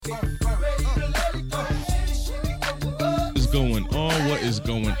What is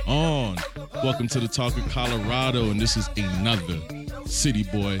going on? Welcome to the Talk of Colorado, and this is another City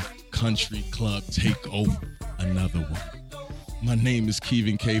Boy Country Club takeover. Another one. My name is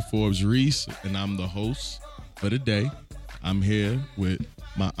Kevin K. Forbes Reese, and I'm the host for the day. I'm here with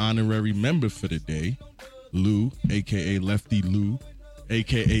my honorary member for the day, Lou, a.k.a. Lefty Lou,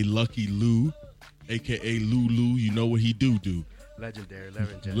 a.k.a. Lucky Lou, a.k.a. Lulu. You know what he do. Legendary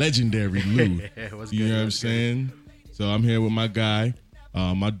Lou. What's you good, know what I'm good? saying? So I'm here with my guy,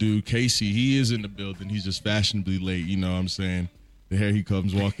 my dude Casey. He is in the building. He's just fashionably late. You know what I'm saying? The hair he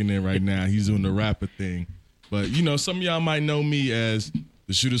comes walking in right now. He's doing the rapper thing. But, you know, some of y'all might know me as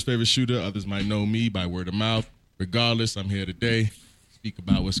the shooter's favorite shooter. Others might know me by word of mouth. Regardless, I'm here today. Speak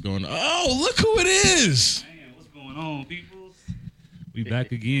about what's going on. Oh, look who it is. Man, what's going on, people? We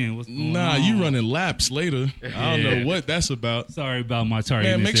back again. What's going on? Nah, you running laps later. I don't know what that's about. Sorry about my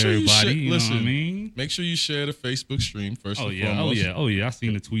tardiness, make sure everybody. you Know what I mean? Make sure you share the Facebook stream first and Oh foremost. yeah. I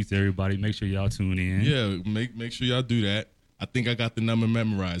seen the tweets, everybody. Make sure y'all tune in. Yeah, make sure y'all do that. I think I got the number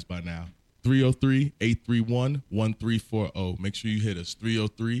memorized by now. 303-831-1340. Make sure you hit us.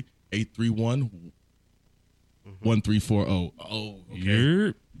 303-831-1340. Oh, okay.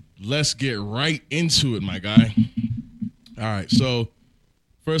 Yep. Let's get right into it, my guy. All right, so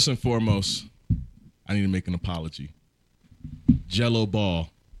first and foremost, I need to make an apology. Jello Ball.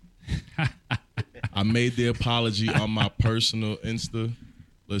 I made the apology on my personal Insta.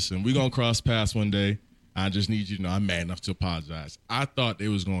 Listen, we're going to cross paths one day. I just need you to know I'm mad enough to apologize. I thought they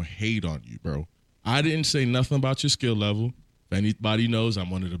was going to hate on you, bro. I didn't say nothing about your skill level. If anybody knows,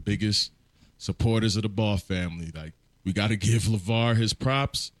 I'm one of the biggest supporters of the Ball family. Like, we got to give LeVar his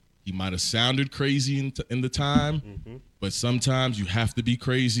props. He might have sounded crazy in the time, but sometimes you have to be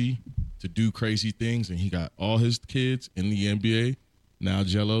crazy to do crazy things, and he got all his kids in the NBA. Now,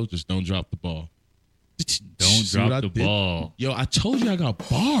 Jello, just don't drop the ball. Don't drop the ball. Yo, I told you I got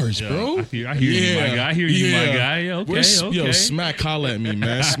bars, bro. I hear you, my guy. I hear you, my guy. Yeah, okay. Yo, Smack, holla at me,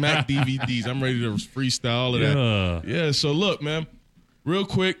 man. Smack DVDs. I'm ready to freestyle all of that. Yeah, so look, man, real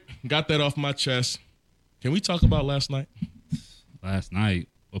quick, got that off my chest. Can we talk about last night? Last night?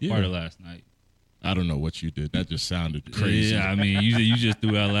 What part of last night? I don't know what you did. That just sounded crazy. Yeah, I mean, you just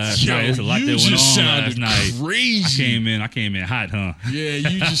threw out last night. It's a lot that went on last night. Crazy. I came in hot, huh? Yeah,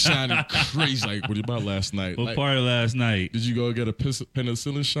 you just sounded crazy. Like, what about last night? What part of last night? Did you go get a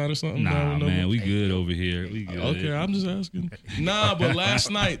penicillin shot or something? Nah, man, we good over here. We good. Okay, I'm just asking. Nah, but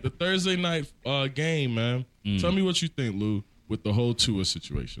last night, the Thursday night game, man. Tell me what you think, Lou, with the whole Tua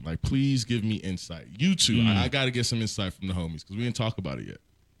situation. Like, please give me insight. You two, I got to get some insight from the homies because we didn't talk about it yet.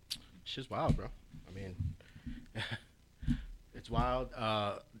 It's just wild, bro. I mean, it's wild.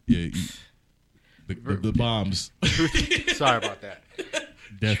 The bombs. Sorry about that.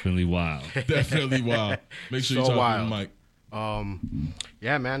 Definitely wild. Definitely wild. Make sure you talk to the mic.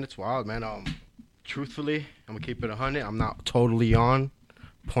 Yeah, man, it's wild, man. Truthfully, I'm gonna keep it 100. I'm not totally on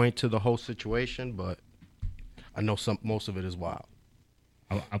point to the whole situation, but I know most of it is wild.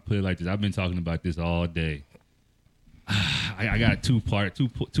 I put it like this. I've been talking about this all day. I got two points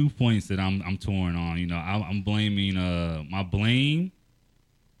that I'm torn on. You know, I'm blaming. My blame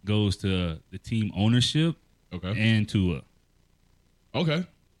goes to the team ownership, and Tua. Okay.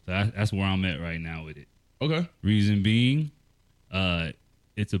 So that's where I'm at right now with it. Okay. Reason being,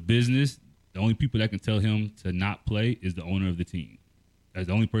 it's a business. The only people that can tell him to not play is the owner of the team. That's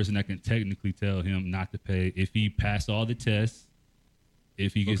the only person that can technically tell him not to pay if he passed all the tests,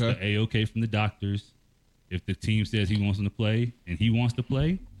 if he gets the A-OK from the doctors. If the team says he wants him to play and he wants to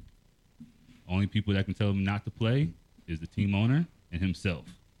play, only people that can tell him not to play is the team owner and himself.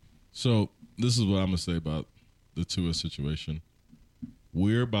 So this is what I'm going to say about the Tua situation.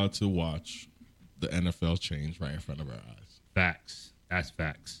 We're about to watch the NFL change right in front of our eyes. Facts. That's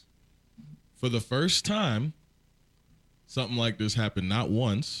facts. For the first time, something like this happened not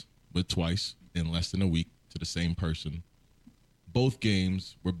once, but twice in less than a week to the same person. Both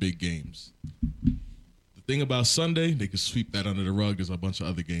games were big games. Thing about Sunday, they could sweep that under the rug. There's a bunch of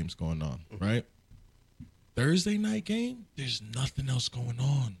other games going on, right? Thursday night game, there's nothing else going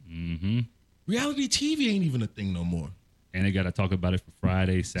on. Mm-hmm. Reality TV ain't even a thing no more. And they got to talk about it for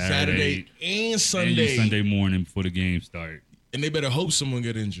Friday, Saturday, and Sunday. And Sunday morning before the game start. And they better hope someone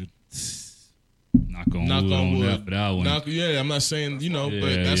get injured. Knock on wood. For that one. I'm not saying,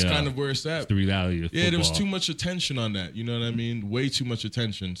 but that's kind of where it's at. It's the reality of football. Yeah, there was too much attention on that. You know what I mean? Way too much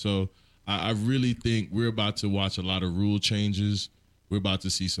attention. So I really think we're about to watch a lot of rule changes. We're about to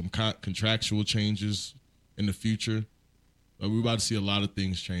see some contractual changes in the future. We're about to see a lot of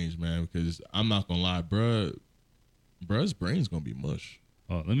things change, man, because I'm not going to lie, bruh's brain's going to be mush.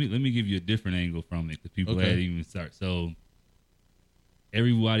 let me give you a different angle from it because people Okay. hadn't even start. So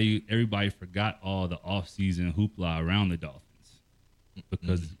everybody forgot all the off-season hoopla around the Dolphins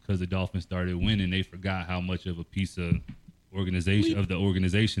because the Dolphins started winning. They forgot how much of a piece of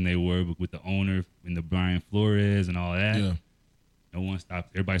organization they were with the owner and the Brian Flores and all that. Yeah.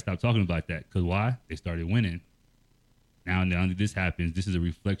 Everybody stopped talking about that because why? They started winning. Now this happens. This is a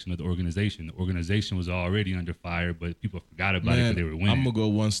reflection of the organization. The organization was already under fire, but people forgot about it because they were winning. I'm going to go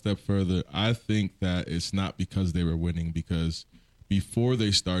one step further. I think that it's not because they were winning, because before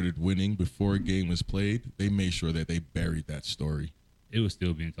they started winning, before a game was played, they made sure that they buried that story. It was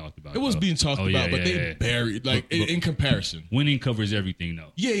still being talked about. It was being talked about, but they buried, like, in comparison. Winning covers everything,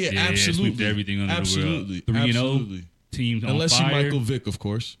 though. Yeah, absolutely. Sweep everything under Absolutely. the rug. 3-0 teams Unless on fire. you Michael Vick, of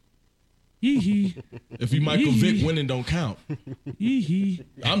course. Hee-hee. If you Michael Vick, winning don't count. Hee-hee.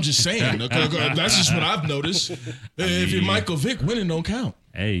 I'm just saying. That's just what I've noticed. If you're Michael Vick, winning don't count.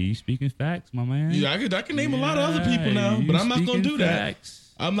 Hey, you speaking facts, my man. Yeah, I can name a lot of other people now, but I'm not going to do that.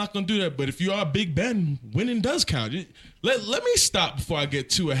 I'm not going to do that. But if you are Big Ben, winning does count. Let me stop before I get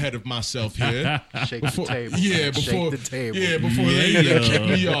too ahead of myself here. Shake the table. Before Shake the table. before they kick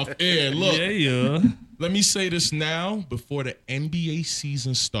me off air. Look, Yeah. let me say this now before the NBA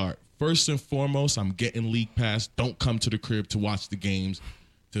season start. First and foremost, I'm getting league pass. Don't come to the crib to watch the games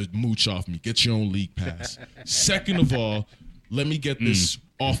to mooch off me. Get your own league pass. Second of all, let me get this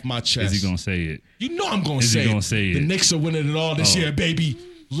off my chest. Is he going to say it? You know I'm going to Is he say gonna it. say The it? Knicks are winning it all this year, baby.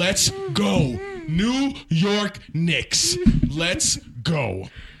 Let's go. New York Knicks. Let's go.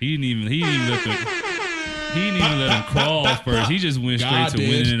 He didn't even let them crawl first. He just went straight to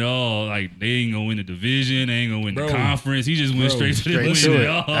winning it all. Like, they ain't gonna win the division, they ain't gonna win the conference. He just went straight to winning it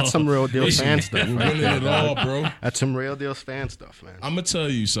all. That's some real deal fan stuff. We're Right? winning it all, bro. That's some real deal fan stuff, man. I'm going to tell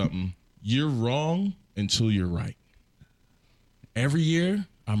you something. You're wrong until you're right. Every year,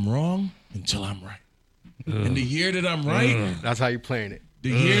 I'm wrong until I'm right. And the year that I'm right, That's how you playing it. the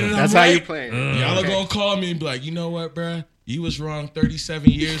year that That's I'm how right, you playing it. y'all are going to call me and be like, you know what, bruh? You was wrong 37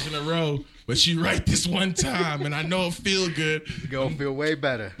 years in a row, but you right this one time, and I know it feel good. You gonna feel way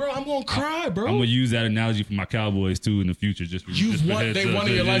better. Bro, I'm going to cry, bro. I'm gonna use that analogy for my Cowboys too in the future. They won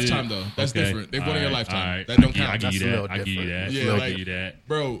in your lifetime, though. That's Okay. different. They've won in your lifetime. All right. That don't I count. give you That's a that. little I give you that. different. Yeah, I like- give you that.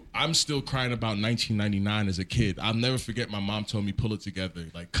 Bro, I'm still crying about 1999 as a kid. I'll never forget my mom told me pull it together,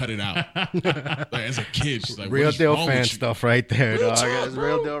 like cut it out. Like as a kid, she's like, Real what is deal wrong fan with you? stuff right there, Real dog. talk, That's bro.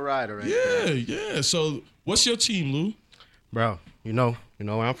 real deal rider right there. Yeah. So, what's your team, Lou? Bro, you know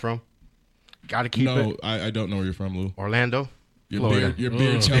where I'm from. Gotta keep No, it. I don't know where you're from, Lou. Orlando, Your Florida.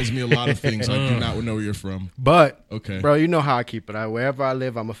 beard tells me a lot of things. I do not know where you're from. But, Okay. bro, you know how I keep it. Wherever I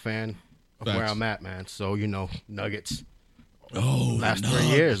live, I'm a fan of where Facts. I'm at, man. So, Nuggets. Oh, Last the 3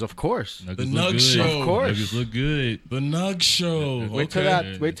 Nug. years, of course. Nuggets The look Nug good. show. Of course. Nuggets look good. The Nug Show. Wait till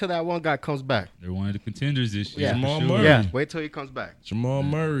that one guy comes back. They're one of the contenders this year. Yeah. for Jamal sure. Murray. Yeah, wait till he comes back. Jamal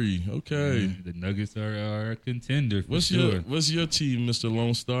Murray. Okay. The Nuggets are a contender for What's sure. your team, Mr.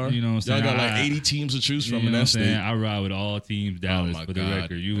 Lone Star? You know what I'm Y'all saying? got like 80 teams to choose from You in know that what I'm saying? state. I ride with all teams Dallas my for the God.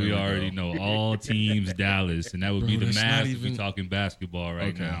 record. There We we already go. know all teams Dallas, and that would be Bro, the that's not math if even- we talking basketball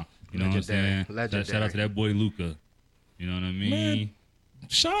right Okay. now. You know what I'm saying? Legendary. Shout out to that boy Luca. You know what I mean? Man.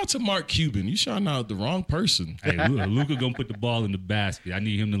 Shout out to Mark Cuban. You shouting out the wrong person. Hey, Luca gonna put the ball in the basket. I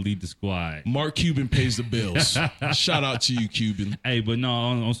need him to lead the squad. Mark Cuban pays the bills. Shout out to you, Cuban. Hey, but no,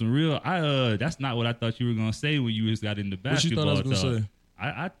 on some real, that's not what I thought you were gonna say when you just got into What you thought basketball. I was gonna talk. say?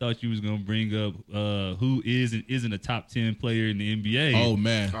 I thought you was gonna bring up who is and isn't a top 10 player in the NBA. Oh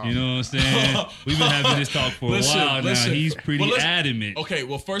man. You know what I'm saying? We've been having this talk for a while now. He's pretty Well, adamant. Okay,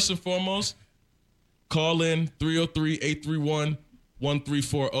 well, first and foremost, call in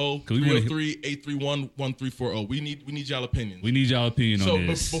 303-831-1340. 303-831-1340. We need y'all opinions. We need y'all opinion So on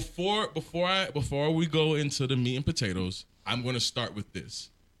this. before we go into the meat and potatoes, I'm going to start with this.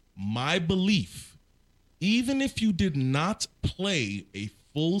 My belief, even if you did not play a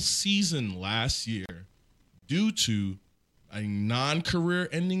full season last year due to a non-career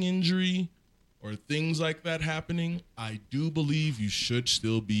ending injury or things like that happening, I do believe you should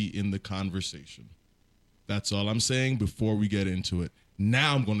still be in the conversation. That's all I'm saying before we get into it.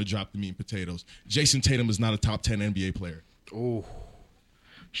 Now I'm going to drop the meat and potatoes. Jason Tatum is not a top 10 NBA player. Ooh.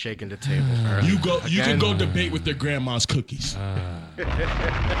 Shaking the table. early. You can Again. go debate with their grandma's cookies.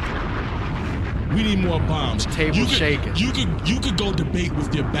 We need more bombs. Table you could, shaking. You could go debate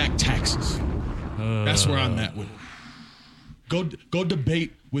with your back taxes. That's where I'm at with it. Go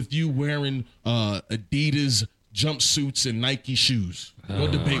debate with you wearing Adidas jumpsuits and Nike shoes. Go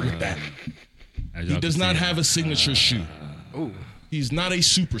debate with that. As He y'all does can not see, have a signature shoe. Ooh. He's not a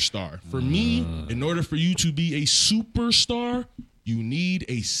superstar. For me, in order for you to be a superstar, You need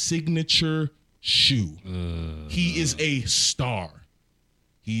a signature shoe. He is a star.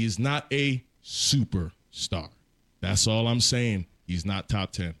 He is not a superstar. That's all I'm saying. He's not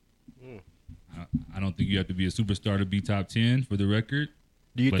top 10. I don't think you have to be a superstar to be top 10 for the record.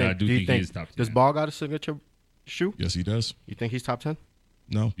 I do think he is top 10. Does Ball got a signature shoe? Yes, he does. You think he's top 10?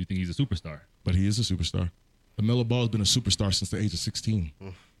 No. You think he's a superstar? But he is a superstar. LaMelo Ball has been a superstar since the age of 16.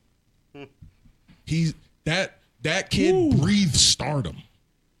 He's that kid breathed stardom.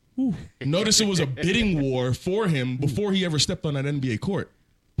 Notice it was a bidding war for him before he ever stepped on that NBA court.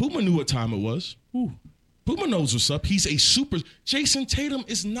 Puma knew what time it was. Puma knows what's up. He's a super. Jason Tatum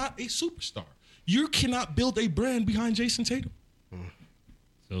is not a superstar. You cannot build a brand behind Jason Tatum.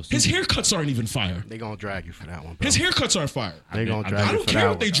 His haircuts aren't even fire. They gonna drag you for that one, bro. His haircuts aren't fire. They gonna drag you for that one. I don't care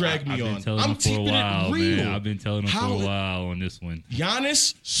what they drag me on. I'm keeping it real. Man. I've been telling them for a while on this one.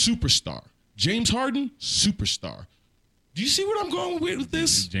 Giannis, superstar. James Harden, superstar. Do you see what I'm going with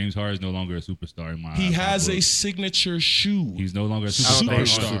this? James Harden is no longer a superstar in my eyes. He has a signature shoe. He's no longer a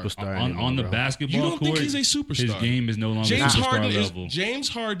superstar. On the basketball court. You don't court, think he's a superstar? His game is no longer superstar level. James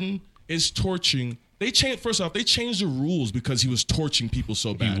Harden is torching. They changed the rules because he was torching people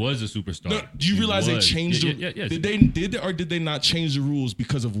so bad. He was a superstar. No, do you realize they changed yes. Did they not change the rules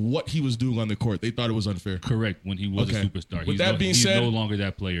because of what he was doing on the court? They thought it was unfair. Correct. When he was a superstar. With that being said, he's no longer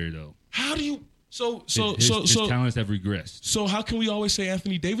that player though. How do you his talents have regressed. So how can we always say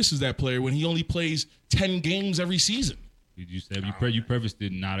Anthony Davis is that player when he only plays 10 games every season? You said you prefaced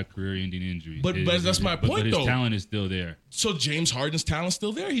it not a career-ending injury. But that's my point, but though. His talent is still there. So James Harden's talent's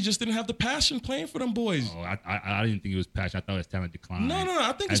still there. He just didn't have the passion playing for them boys. Oh, I didn't think it was passion. I thought his talent declined. No.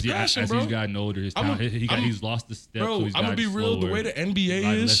 I think it's passion, as bro. As he's gotten older, his talent he's lost the step. Bro, so he's I'm gonna be real. Slower, the way the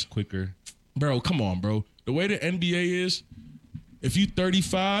NBA is, less quicker. Bro, come on, bro. The way the NBA is, if you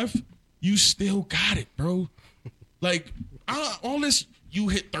 35, you still got it, bro. Like all this. You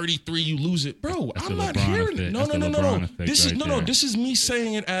hit 33, you lose it, bro. That's I'm not LeBron hearing effect. it. No. This is there. This is me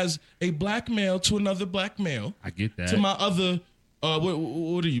saying it as a black male to another black male. I get that. To my other,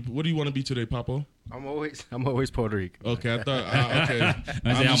 what do you want to be today, Papo? I'm always Puerto Rican. Okay, I thought. Okay,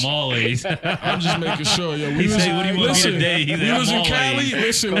 I'm always. I'm just making sure. Yo, He said, "What do you want to be today?" We was in Cali.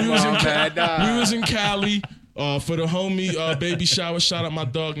 Listen, we was in Cali for the homie baby shower. Shout out my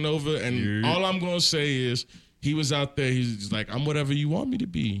dog Nova, and all I'm gonna say is. He was out there. He's like, I'm whatever you want me to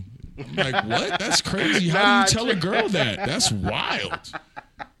be. I'm like, what? That's crazy. How do you tell a girl that? That's wild.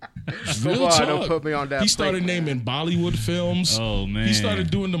 Real talk. Don't put me on that. He started naming Bollywood films. Oh man. He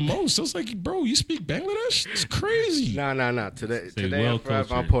started doing the most. I was like, bro, you speak Bangladesh? It's crazy. Nah. Today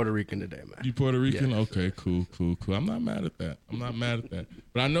I'm Puerto Rican today, man. You Puerto Rican? Yeah. Okay, cool. I'm not mad at that.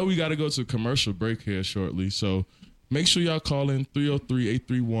 But I know we got to go to a commercial break here shortly. So make sure y'all call in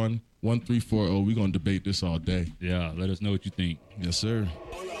 303-831-1340. We're going to debate this all day. Yeah, let us know what you think. Yes, sir.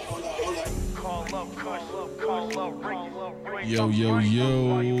 Yo.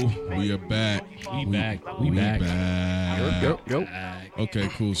 We are back. We back. Yo. Okay,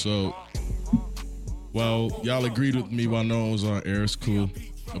 cool. So, y'all agreed with me while no one was on air. It's cool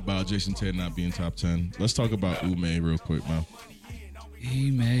about Jason Tatum not being top 10. Let's talk about Ume real quick, man.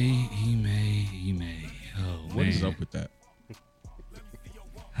 He may. Oh, What is up with that?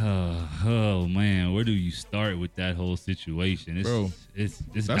 Oh man, where do you start with that whole situation? It's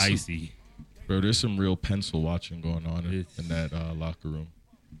dicey. Bro, there's some real pencil watching going on in that locker room.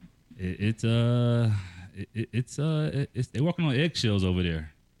 They're walking on eggshells over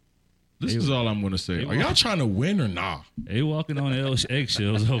there. This is all I'm gonna say. Are y'all trying to win or nah? They walking on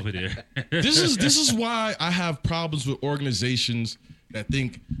eggshells over there. This is why I have problems with organizations that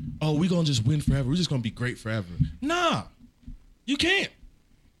think, oh, we're gonna just win forever. We're just gonna be great forever. Nah, you can't.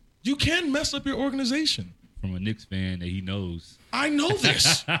 You can mess up your organization. From a Knicks fan that he knows. I know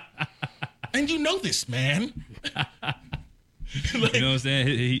this. And you know this, man. Like, you know what I'm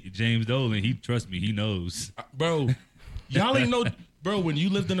saying? James Dolan, he trusts me. He knows. Bro, y'all ain't know. Bro, when you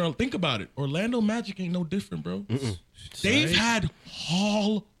lived in think about it. Orlando Magic ain't no different, bro. They've had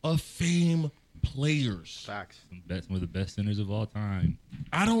Hall of Fame players. Facts. Some of the best centers of all time.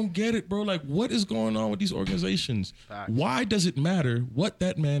 I don't get it, bro. Like, what is going on with these organizations? Facts. Why does it matter what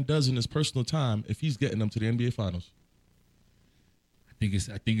that man does in his personal time if he's getting them to the NBA Finals? I think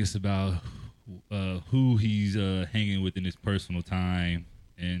it's about who he's hanging with in his personal time.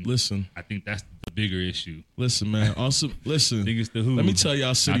 And listen, I think that's the bigger issue. Listen, man. Also, listen. I think it's the who. Let me tell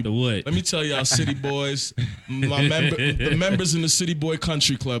y'all, city. Not the what. Let me tell y'all, city boys, the members in the City Boy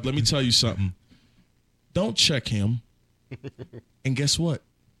Country Club. Let me tell you something. Don't check him, and guess what?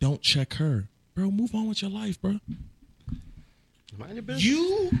 Don't check her, bro. Move on with your life, bro. Mind your business.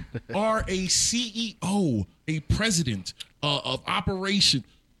 You are a CEO, a president of operation.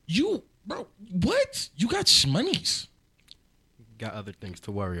 You, bro, what? You got shmoneys. Got other things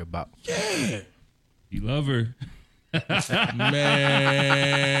to worry about. Yeah. You love her. Man,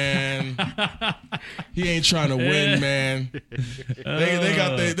 he ain't trying to win, man.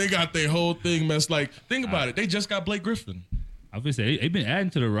 They got their whole thing messed. Like, think about it. They just got Blake Griffin. I would say they've been adding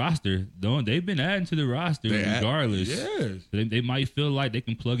to the roster. They've been adding to the roster regardless. Yes. So they might feel like they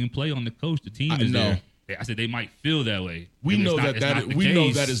can plug and play on the coach. The team is there. I said they might feel that way. We know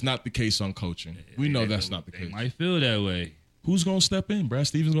that is not the case on coaching. We know that's not the They case. might feel that way. Who's gonna step in? Brad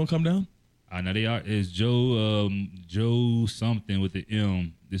Stevens gonna come down? I know they are. Is Joe something with the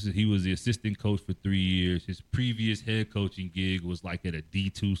M? He was the assistant coach for 3 years. His previous head coaching gig was like at a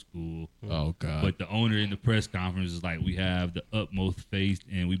D2 school. Oh God! But the owner in the press conference is like, we have the utmost faith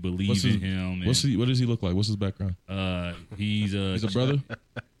and we believe in him. What does he look like? What's his background? He's a brother.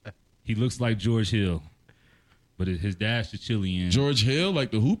 He looks like George Hill, but his dad's Chilean. George Hill,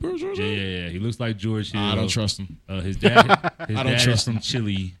 like the Hooper? Yeah. He looks like George Hill. I don't trust him. His dad trust is from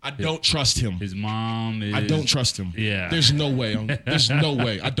Chile. I don't trust him. His mom is. I don't trust him. Yeah. There's no way. There's no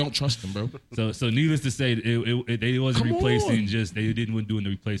way. I don't trust him, bro. So needless to say, they wasn't Come replacing. on. They didn't doing the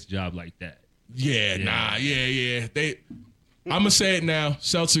replace job like that. Yeah. I'm gonna say it now.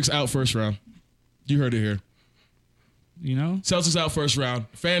 Celtics out first round. You heard it here. You know, Celtics out first round.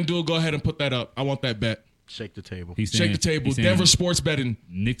 FanDuel, go ahead and put that up. I want that bet. Shake the table. Shake the table. Denver sports betting.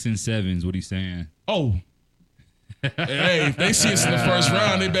 Knicks and sevens. What he's saying? Oh. Hey, if they see us in the first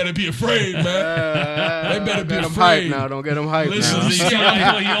round, they better be afraid, man. They better be Get them afraid. hype now. Don't get them hype Listen, now. you see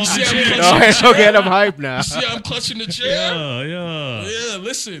how I'm clutching Don't get them hype now. You see how I'm clutching the chair? Yeah. Yeah,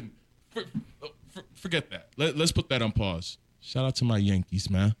 listen. Forget that. Let's put that on pause. Shout out to my Yankees,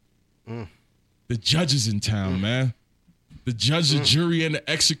 man. The judge is in town, man. The judge, the jury, and the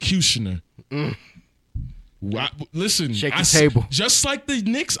executioner. Listen. Shake the table. Just like the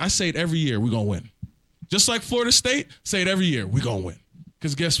Knicks, I say it every year, we're going to win. Just like Florida State, say it every year, we're going to win.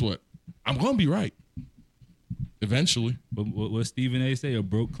 Because guess what? I'm going to be right. Eventually. But what Stephen A. say, a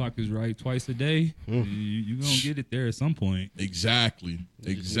broke clock is right twice a day. You're going to get it there at some point. Exactly.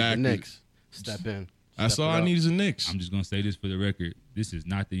 The Knicks step in. That's all I need is a Knicks. I'm just going to say this for the record. This is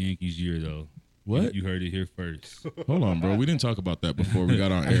not the Yankees' year, though. What? You heard it here first. Hold on, bro. We didn't talk about that before we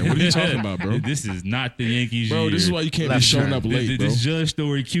got on air. What are you talking about, bro? This is not the Yankees' Bro, year. this is why you can't be showing up late, bro. This judge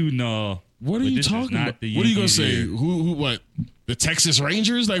story cute and all. What are you talking about? What are you going to say? Who, what? The Texas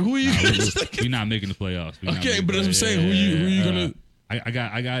Rangers? Like, who are you going to say? We're not making the playoffs. Okay, but as I'm saying, who are you going to? I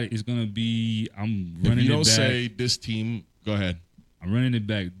got it. It's going to be, I'm running it back. If you don't say this team, go ahead. I'm running it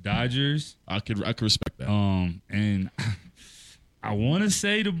back. Dodgers. I could respect that. And I want to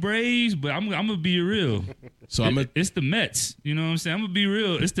say the Braves, but I'm gonna be real. So it's the Mets. You know what I'm saying? I'm gonna be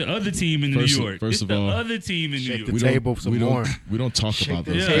real. It's the other team in New York. First of all, the other team in New York. The table some more. We don't talk about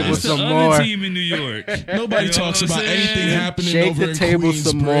those. It's the other team in New York. Nobody talks about anything happening over in Queensbridge.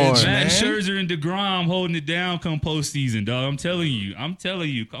 Some more. Matt Scherzer and DeGrom holding it down come postseason, dog. I'm telling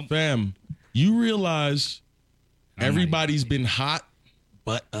you. Fam, you realize everybody's been hot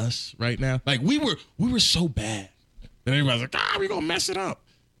but us right now? Like we were so bad. And everybody's like, we're going to mess it up.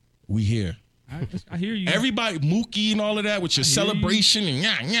 We here. I hear you. Everybody, Mookie and all of that with your celebration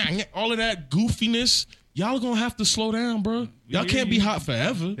and all of that goofiness, y'all going to have to slow down, bro. Y'all can't be hot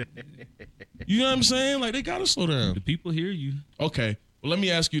forever. You know what I'm saying? Like, they got to slow down. The people hear you. Okay. Well, let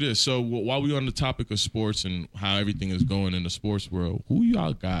me ask you this. So, while we're on the topic of sports and how everything is going in the sports world, who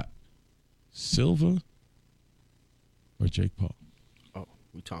y'all got? Silva or Jake Paul?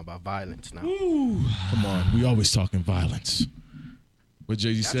 We talking about violence now. Ooh, come on. We always talking violence. What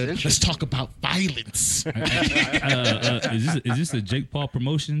Jay-Z said, let's talk about violence. Is this a Jake Paul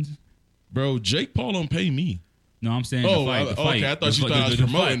promotions? Bro, Jake Paul don't pay me. No, I'm saying the fight. Okay, I thought you thought I was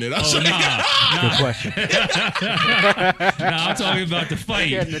promoting it. Good question. I'm talking about the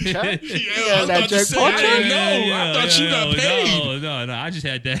fight. I thought you said, I thought you got paid. No, I just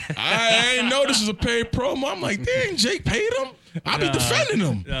had that. I ain't know this was a paid promo. I'm like, dang, Jake paid him? I'll be defending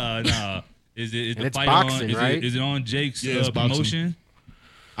him. No. Is the fight boxing, on? right? Is it on Jake's promotion? Boxing.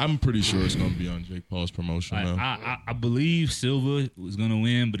 I'm pretty sure it's going to be on Jake Paul's promotion. I believe Silva was going to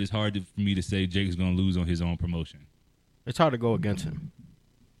win, but it's hard for me to say Jake is going to lose on his own promotion. It's hard to go against him.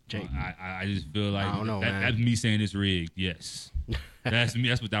 Jake. I just feel like I don't know, man. That's me saying it's rigged. Yes. That's me.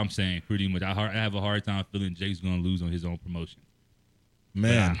 That's what I'm saying pretty much. I have a hard time feeling Jake's going to lose on his own promotion.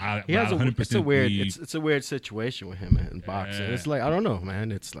 Man, it's a weird situation with him in boxing. It's like, I don't know,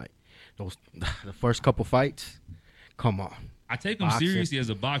 man. It's like the first couple fights. Come on. I take him seriously as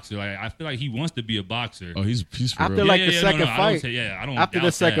a boxer. Like, I feel like he wants to be a boxer. Oh, he's for after real. like the second fight. I don't. After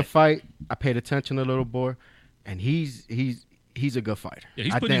the second that. fight, I paid attention a little more. and he's a good fighter. Yeah,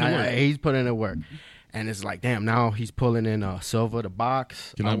 he's putting in the work. He's putting in work, and it's like, damn, now he's pulling in Silva to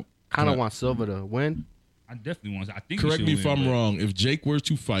box. I kind of want Silva to win. I definitely want. I think. Correct me if I'm wrong. If Jake were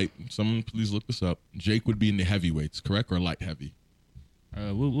to fight, someone please look this up. Jake would be in the heavyweights, correct, or light heavy?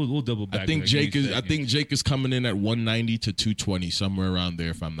 We'll double back. I think Jake is coming in at 190 to 220, somewhere around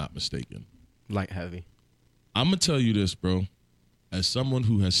there, if I'm not mistaken. Light heavy. I'm gonna tell you this, bro. As someone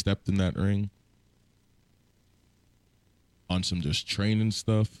who has stepped in that ring on some just training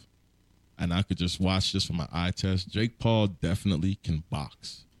stuff, and I could just watch this for my eye test, Jake Paul definitely can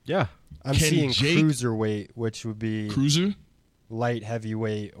box. Yeah. I'm seeing cruiserweight, which would be cruiser, light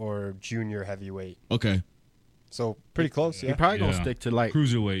heavyweight, or junior heavyweight. Okay. So pretty close, yeah. He probably going to stick to light.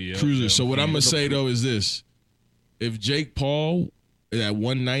 Cruiserweight, yeah. Cruiser. So what I'm going to say, though, is this. If Jake Paul at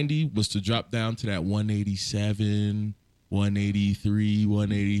 190 was to drop down to that 187, 183,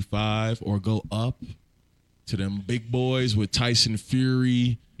 185, or go up to them big boys with Tyson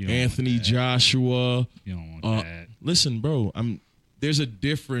Fury, Anthony Joshua. You don't want that. Listen, bro, there's a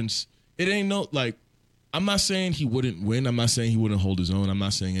difference. It ain't no, like, I'm not saying he wouldn't win. I'm not saying he wouldn't hold his own. I'm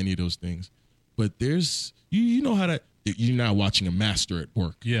not saying any of those things. But there's, you know how that, you're not watching a master at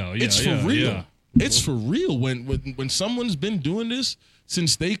work. Yeah. It's for real. Yeah. It's for real. When someone's been doing this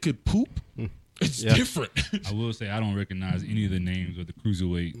since they could poop, it's different. I will say I don't recognize any of the names of the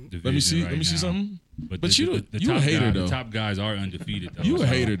cruiserweight division. Let me see something. But you a hater, though. The top guys are undefeated, though. You a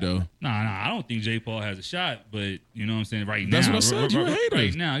hater, though. Nah, I don't think Jake Paul has a shot, but you know what I'm saying? Right now. That's what I said. You're a hater.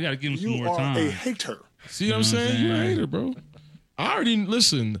 Right now, I got to give him some more time. You are a hater. See what I'm saying? You're a hater, bro. I already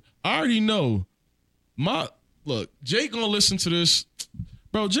know. Jake gonna listen to this.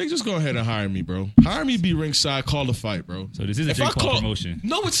 Bro, Jake, just go ahead and hire me, bro. Hire me, be ringside, call the fight, bro. So this is a Jake Paul promotion.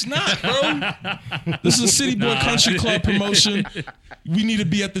 No, it's not, bro. This is a City Boy Country Club promotion. We need to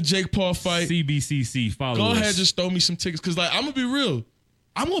be at the Jake Paul fight. CBCC, follow Go us. ahead, just throw me some tickets. Because, like, I'm going to be real.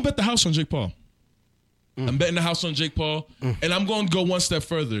 I'm going to bet the house on Jake Paul. I'm betting the house on Jake Paul. And I'm going to go one step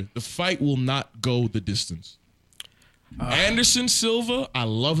further. The fight will not go the distance. Anderson Silva, I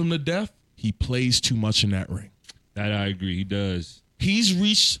love him to death. He plays too much in that ring. That I agree. He does. He's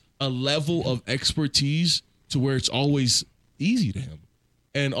reached a level of expertise to where it's always easy to him.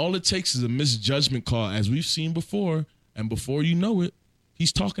 And all it takes is a misjudgment call, as we've seen before. And before you know it,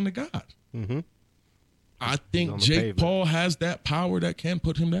 he's talking to God. Mm-hmm. I think Jake Paul has that power that can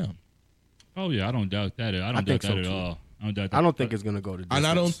put him down. Oh, yeah. I don't doubt that. I don't doubt that at all. I don't think it's going to go to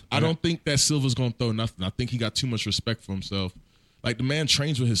distance. And I don't think that Silva's going to throw nothing. I think he got too much respect for himself. Like, the man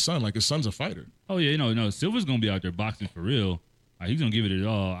trains with his son. Like, his son's a fighter. Oh, yeah. No, Silva's going to be out there boxing for real. He's gonna give it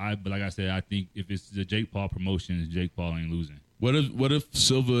all. But like I said, I think if it's the Jake Paul promotion, Jake Paul ain't losing. What if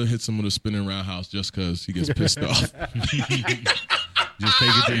Silva hits him with a spinning roundhouse just because he gets pissed off? Just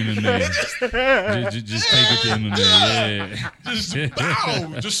take it to MMA. just take it to MMA. Yeah. Just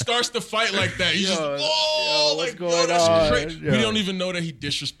bow. Just starts the fight like that. He's what's going on? We don't even know that he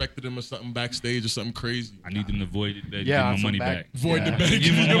disrespected him or something backstage or something crazy. I need them to void it. Give Yeah, my money back. Void the bet.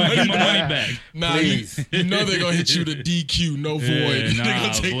 Give my money back. Nah, you know they're gonna hit you to DQ, no void. They're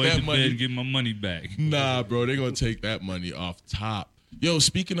gonna take void that the money. Bet, give my money back. Nah, bro, they're gonna take that money off top. Yo,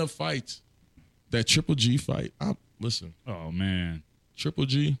 speaking of fights, that Triple G fight. Listen. Oh man. Triple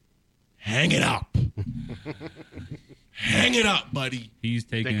G, hang it up. Hang it up, buddy. He's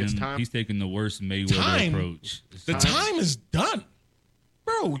taking the worst Mayweather approach. The time is done.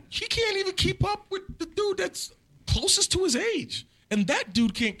 Bro, he can't even keep up with the dude that's closest to his age. And that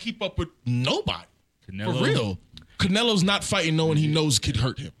dude can't keep up with nobody. Canelo? For real. Canelo's not fighting no one he knows could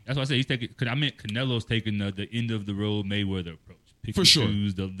hurt him. That's why I say he's taking. Because I meant Canelo's taking the end of the road Mayweather approach. Pick For sure.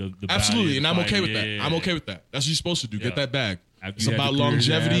 Choose the Absolutely, and I'm okay with that. Yeah. I'm okay with that. That's what you're supposed to do. Get that bag. It's you had about the career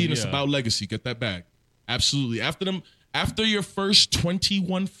longevity and it's yeah. about legacy. Get that bag. Absolutely. After your first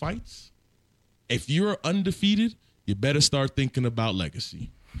 21 fights, if you're undefeated, you better start thinking about legacy.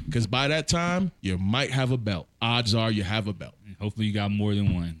 Because by that time, you might have a belt. Odds are you have a belt. And hopefully you got more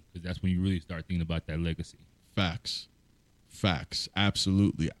than one, because that's when you really start thinking about that legacy. Facts.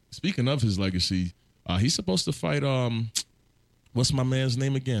 Absolutely. Speaking of his legacy, he's supposed to fight, what's my man's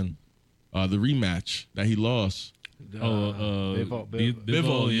name again? The rematch that he lost. Bivol,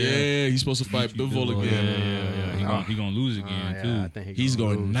 yeah. He's supposed to fight Bivol again. Yeah. He's going to lose again, too. I think He's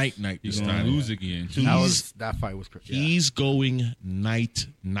going night He's this going to time. lose again, too. That fight was crazy. He's going night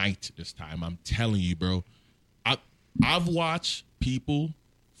this time. I'm telling you, bro. I've watched people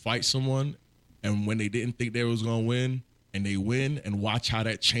fight someone, and when they didn't think they was going to win, and they win, and watch how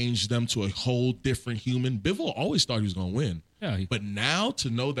that changed them to a whole different human. Bivol always thought he was going to win. Yeah, but now to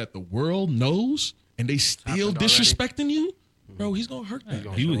know that the world knows and they still disrespecting you, bro, he's gonna hurt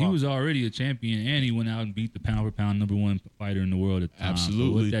that. He was already a champion, and he went out and beat the pound for pound #1 fighter in the world at the time. Absolutely.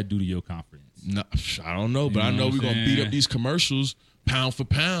 So what'd that do to your confidence? No, I don't know, but You I know know what we're I'm gonna beat saying? up these commercials pound for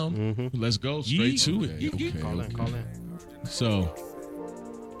pound. Mm-hmm. Let's go straight Yeet. to it. Okay. Call in. So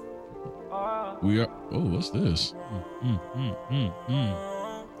we are. Oh, what's this?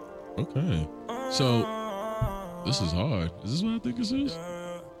 Okay. So this is hard. Is this what I think this is?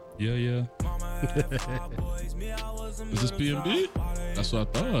 Yeah. Is this PNB? That's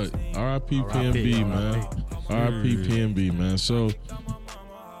what I thought. R.I.P. PNB, man. R.I.P. PNB, man. So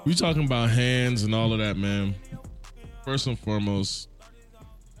we talking about hands and all of that, man. First and foremost,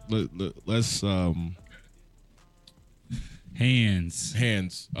 let's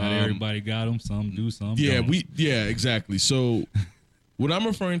Hands. Not everybody got them. Some do, some don't. Yeah, exactly. So when I'm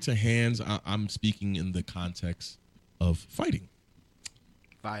referring to hands, I'm speaking in the context of fighting.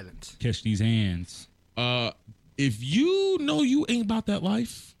 Violence. Catch these hands. If you know you ain't about that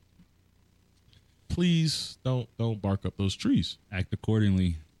life, please don't bark up those trees. Act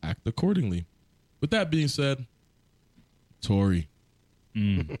accordingly. Act accordingly. With that being said, Tory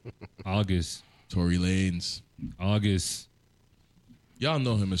August. Tory Lanez. Y'all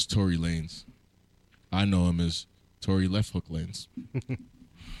know him as Tory Lanez. I know him as Tory Left Hook Lanez.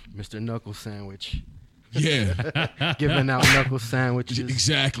 Mr. Knuckle Sandwich. Yeah, Giving out knuckle sandwiches.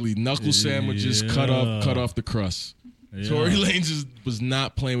 exactly. Knuckle sandwiches, cut off the crust. Yeah. Tory Lanez was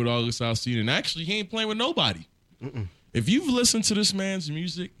not playing with August Alsina, and actually, he ain't playing with nobody. If you've listened to this man's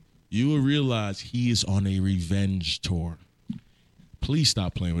music, you will realize he is on a revenge tour. Please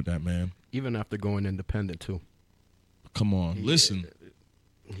stop playing with that man. Even after going independent too. Come on, listen.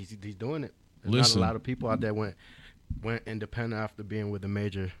 He's doing it. There's Listen. not a lot of people out there went independent after being with a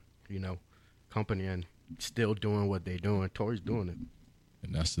major, company and still doing what they're doing. Tory's doing it.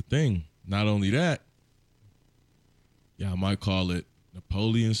 And that's the thing. Not only that, y'all might call it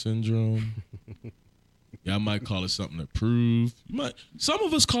Napoleon syndrome. Y'all might call it something to prove. Some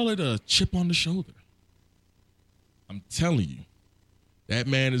of us call it a chip on the shoulder. I'm telling you, that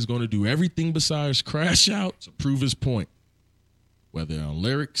man is going to do everything besides crash out to prove his point. Whether on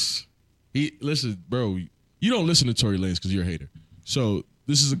lyrics, listen, bro. You don't listen to Tory Lanez because you're a hater. So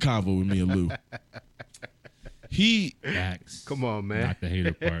this is a convo with me and Lou. Facts. Come on, man. Not the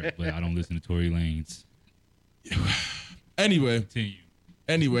hater part, but I don't listen to Tory Lanez. Anyway,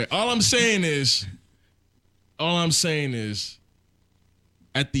 Continue. all I'm saying is,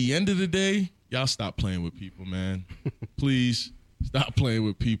 at the end of the day, y'all stop playing with people, man. Please stop playing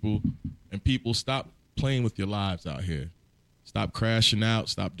with people, and people stop playing with your lives out here. Stop crashing out.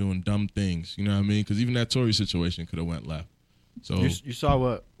 Stop doing dumb things. You know what I mean? Because even that Tory situation could have went left. So You saw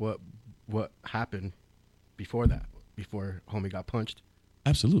what happened before that, before homie got punched.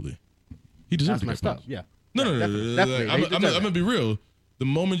 absolutely, he deserves That's to get messed up. punched. Yeah. No. Definitely. I'm gonna be real. The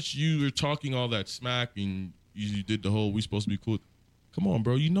moment you were talking all that smack and you did the whole "we supposed to be cool," come on,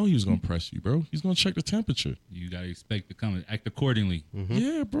 bro. You know he was gonna press you, bro. He's gonna check the temperature. You got to expect to come and act accordingly.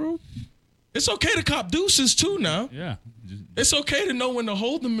 Yeah, bro. It's okay to cop deuces too now. Yeah. It's okay to know when to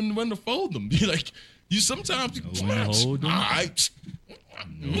hold them and when to fold them. Be like, you sometimes Know when to hold them. All right.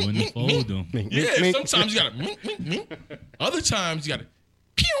 Know when to fold them. Yeah, sometimes you gotta Other times you gotta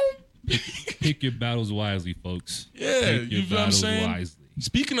pew. Pick your battles wisely, folks. Yeah, Pick your you know what I'm battles saying? wisely.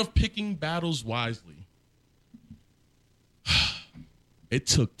 Speaking of picking battles wisely, it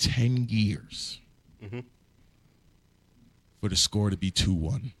took 10 years for the score to be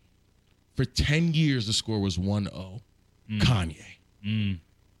 2-1. For 10 years, the score was 1-0. Kanye.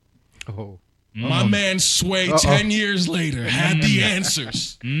 Oh. My man Sway, 10 years later, had the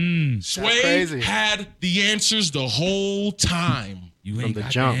answers. Sway crazy. had the answers the whole time. You From ain't the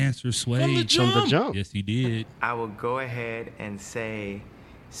got jump. the answer, Sway. From the From the jump. Yes, he did. I will go ahead and say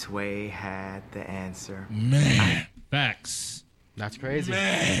Sway had the answer. Man. Facts. That's crazy.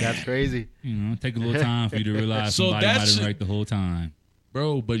 Man. That's crazy. Take a little time for you to realize So somebody might that's- have been right the whole time.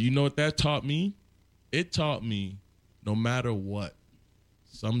 Bro, but you know what that taught me? It taught me no matter what,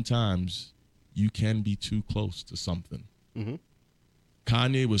 sometimes you can be too close to something.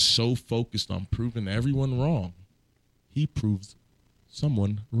 Kanye was so focused on proving everyone wrong, he proved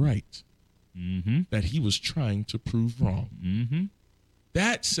someone right that he was trying to prove wrong.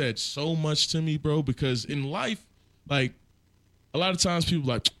 That said so much to me, bro, because in life, like, a lot of times people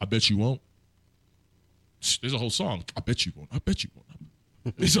are like, I bet you won't. There's a whole song. I bet you won't. I bet you won't.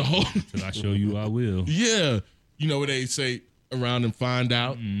 There's a whole. Till I show you, I will. Yeah. You know what they say, around and find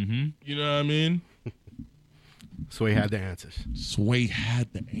out. You know what I mean? So he had the answers. Sway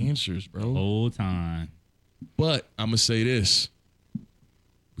had the answers, bro. Whole time. But I'm going to say this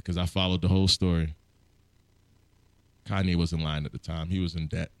because I followed the whole story. Kanye wasn't lying at the time. He was in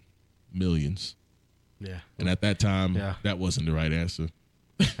debt, millions. Yeah. And at that time, Yeah. that wasn't the right answer.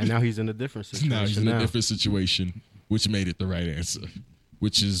 And now he's in a different situation. Now he's in a different situation, which made it the right answer,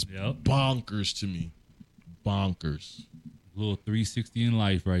 which is bonkers to me. Bonkers. Little 360 in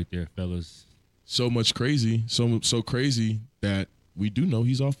life right there, fellas. So much crazy, so crazy that we do know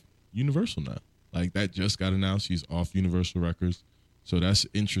he's off Universal now. Like, that just got announced. He's off Universal Records. So that's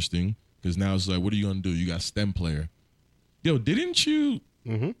interesting, because now it's like, what are you going to do? You got STEM player. Yo, didn't you?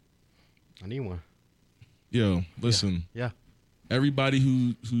 Mm-hmm. I need one. Yo, listen. Yeah. Everybody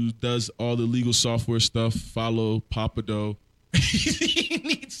who does all the legal software stuff, follow Papado. He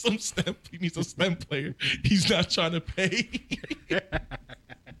needs some STEM. He needs a STEM player. He's not trying to pay.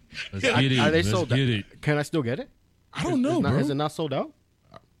 Let's get it. Are they Let's sold get out? it. Can I still get it? I don't know, bro. Is it not sold out?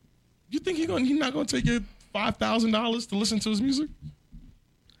 You think he's not gonna take your $5,000 to listen to his music?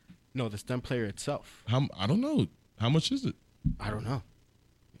 No, the STEM player itself. I don't know. How much is it? I don't know.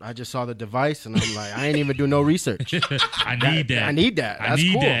 I just saw the device and I'm like, I ain't even do no research. I need that. I need that. That's I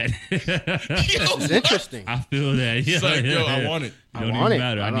need cool. that. It's interesting. I feel that. Yeah, It's like, yo, I want it. Don't I want even it.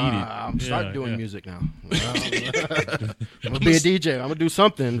 matter. I need it. I'm starting Yeah, doing yeah. music now. I'm gonna be a DJ. I'm gonna do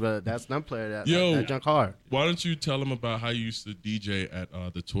something, but that's STEM player. That junk hard. Why don't you tell him about how you used to DJ at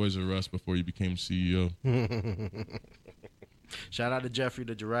the Toys R Us before you became CEO? Shout out to Jeffrey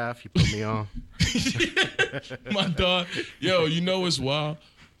the giraffe. He put me on. My dog. Yo, you know what's wild?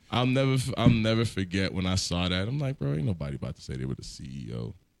 I'll never forget when I saw that. I'm like, bro, ain't nobody about to say they were the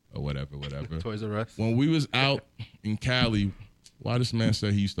CEO or whatever. Toys R Us. When we was out in Cali, why this man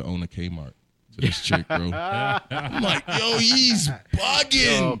said he used to own a Kmart to this chick, bro. I'm like, yo, he's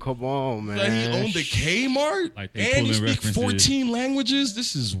bugging. Yo, come on, man. That he owned the Kmart Like they and he pulling speaks references. 14 languages.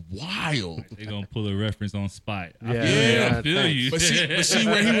 This is wild. They're gonna pull a reference on spot. I Yeah. feel you. But see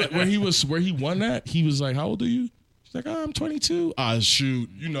where he won that, he was like, how old are you? She's like, I'm 22. Ah, shoot,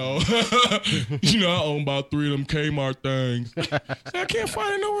 you know, I own about 3 of them Kmart things. She's like, I can't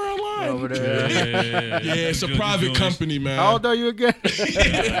find it nowhere online. Over there. Yeah, it's a private company, man. How old are you again?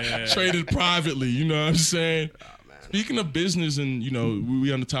 Traded privately, you know what I'm saying? Speaking of business and, you know,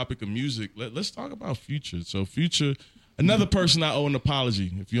 we on the topic of music, let's talk about Future. So Future, another person I owe an apology.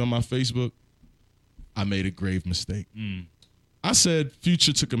 If you're on my Facebook, I made a grave mistake. I said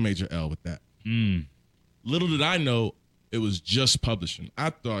Future took a major L with that. Little did I know it was just publishing.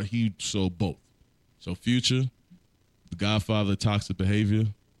 I thought he sold both. So Future, the godfather of toxic behavior,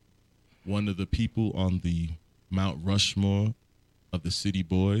 one of the people on the Mount Rushmore of the city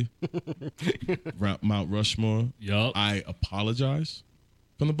boy, Mount Rushmore. Yup. I apologize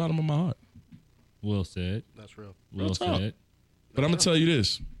from the bottom of my heart. Well said. That's real. Well Real talk. said. But I'm going to tell you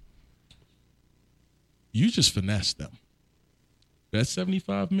this. You just finessed them. That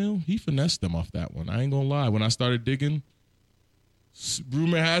 75 mil, he finessed them off that one. I ain't going to lie. When I started digging,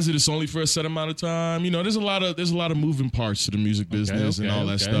 rumor has it it's only for a set amount of time. You know, there's a lot of moving parts to the music business and all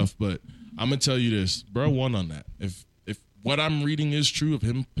that stuff. But I'm going to tell you this. Bro won on that. If what I'm reading is true of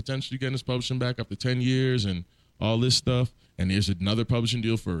him potentially getting his publishing back after 10 years and all this stuff, and there's another publishing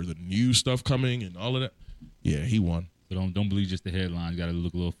deal for the new stuff coming and all of that, yeah, he won. So don't believe just the headlines. Got to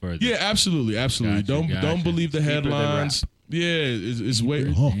look a little further. Yeah, absolutely. Gotcha. Don't believe the headlines. Yeah, it's way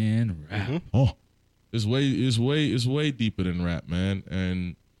and rap. it's way deeper than rap, man.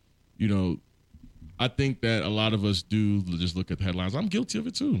 And you know, I think that a lot of us do just look at the headlines. I'm guilty of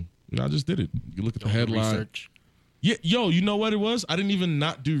it too. You know, I just did it. You look at the headline. Research. Yeah, yo, you know what it was? I didn't even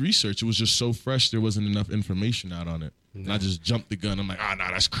not do research. It was just so fresh. There wasn't enough information out on it, and I just jumped the gun. I'm like, nah,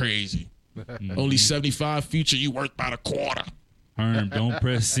 that's crazy. Only 75 Future, you worth about a quarter. Herm, don't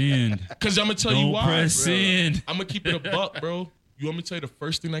press send. Because I'm going to tell you Don't why. press send. I'm going to keep it a buck, bro. You want me to tell you the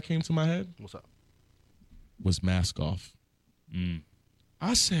first thing that came to my head? What's up? Was mask off.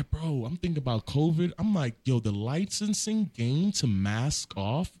 I said, bro, I'm thinking about COVID. I'm like, yo, the licensing game to mask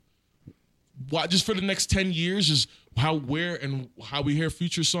off, why, just for the next 10 years, is how we hear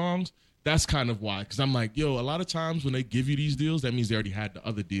Future songs. That's kind of why. Because I'm like, yo, a lot of times when they give you these deals, that means they already had the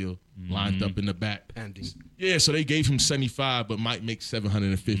other deal lined up in the back. Pending. Yeah, so they gave him 75, but might make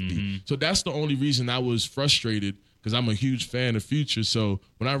 750. So that's the only reason I was frustrated, because I'm a huge fan of Future. So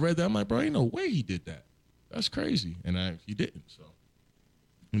when I read that, I'm like, bro, ain't no way he did that. That's crazy. And he didn't. So,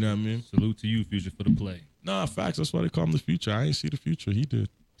 you know what I mean? Salute to you, Future, for the play. Nah, facts. That's why they call him the Future. I ain't see the Future. He did.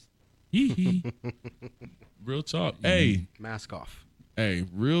 Real talk. Hey, Mask off. Hey,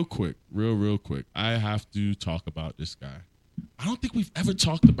 real quick. I have to talk about this guy. I don't think we've ever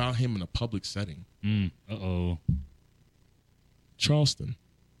talked about him in a public setting. Uh-oh. Charleston.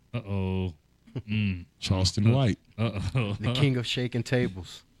 Uh-oh. Charleston White. Uh-oh. The king of shaking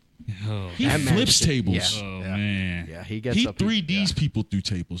tables. Oh, He That man flips shit- tables. yeah. oh Yeah. man. Yeah, he gets He up. 3Ds people through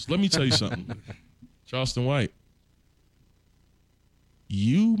tables. Let me tell you something. Charleston White,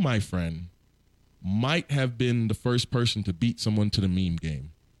 you, my friend, might have been the first person to beat someone to the meme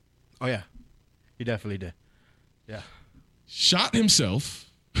game. Oh yeah, he definitely did. Yeah. Shot himself.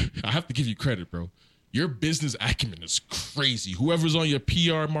 I have to give you credit, bro. Your business acumen is crazy. Whoever's on your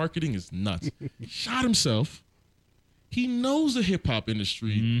PR marketing is nuts. Shot himself. He knows the hip hop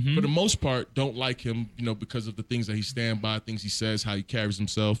industry, for the most part, don't like him, because of the things that he stand by, things he says, how he carries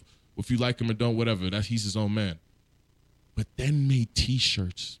himself. If you like him or don't, whatever, he's his own man. But then made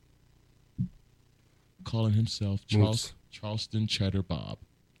T-shirts calling himself Moves. Charleston Cheddar Bob.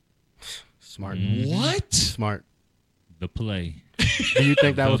 Smart. What? Smart. The play. Do you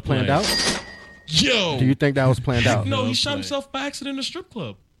think that The was planned play. out? Yo. Do you think that was planned out? No, he No shot play. himself by accident in a strip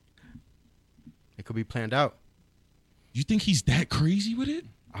club. It could be planned out. You think he's that crazy with it?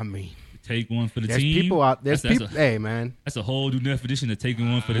 I mean, Take one for the there's team. people out. There's That's- people. That's a, hey, man. that's a whole new definition of taking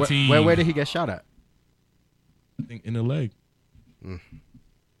one for the team. Where did he get shot at? I think in the leg.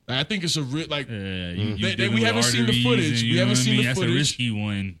 I think it's a real Yeah, we dealing with haven't seen the arteries footage. and, We you know haven't what I seen mean? the That's footage. a risky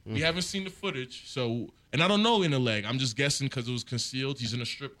one. We haven't seen the footage, and I don't know in the leg. I'm just guessing because it was concealed. He's in a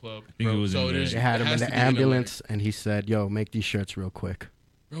strip club. I think it was in the leg. They had him has in to the be leg. ambulance, and he said, "Yo, make these shirts real quick."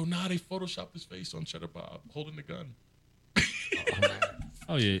 Bro, they photoshopped his face on Cheddar Bob holding the gun.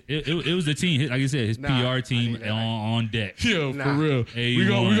 Oh yeah, it was the team. Like I said, his Nah, PR team I need that. on deck. Yo, Nah. for real. A1. We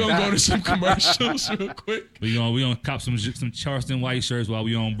gonna go to some commercials real quick. We gonna cop some Charleston White shirts while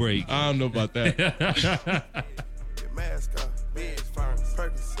we on break. I don't know about that.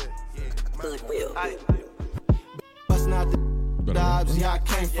 But, Yeah, I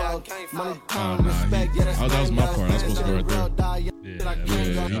came from money, time, nah, respect. Yeah, that's that was my part. I was supposed to go right there.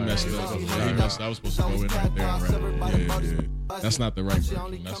 Yeah, he messed it up. He messed. I was supposed to go in right there and rap it. Yeah. That's not the right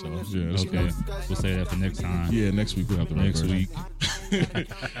version. That's all. Yeah, that's Okay, cool. we'll say that for next time. Yeah, next week we'll have the right Next version. week.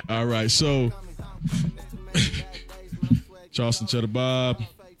 All right, so Charleston Cheddar Bob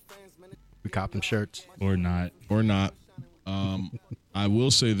We cop them shirts. Or not. or not. I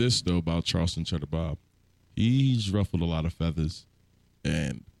will say this though about Charleston Cheddar Bob. He's ruffled a lot of feathers,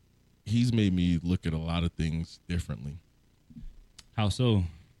 and he's made me look at a lot of things differently. How so?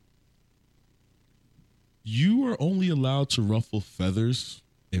 You are only allowed to ruffle feathers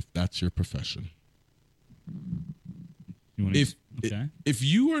if that's your profession. You wanna, okay. If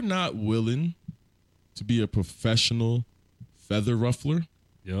you are not willing to be a professional feather ruffler,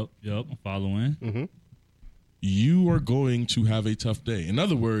 Yep, I'm following. you are going to have a tough day. In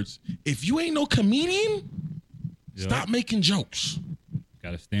other words, if you ain't no comedian, stop making jokes.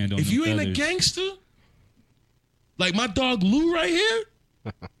 Gotta stand on If them you ain't a feathers. gangster, like my dog Lou right here,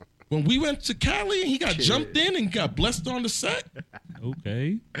 when we went to Cali and he got jumped in and got blessed on the set.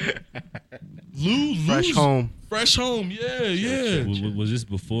 Okay. Fresh home. Fresh home, yeah. Was this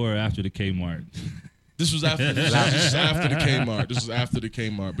before or after the Kmart? This was after the Kmart. This was after the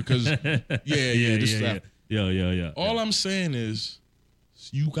Kmart because this is after. Yeah. All I'm saying is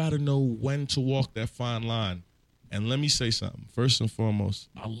you got to know when to walk that fine line. And let me say something. First and foremost,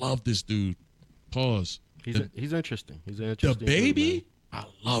 I love this dude. Pause. He's interesting. He's an The interesting. baby, dude, I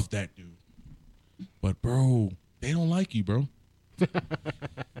love that dude. But, bro, they don't like you, bro.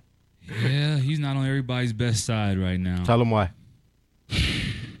 Yeah, he's not on everybody's best side right now. man. Tell him why.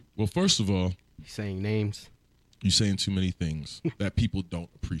 Well, first of all, He's saying names. you're saying too many things that people don't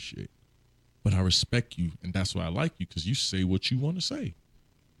appreciate. But I respect you, and that's why I like you, because you say what you want to say.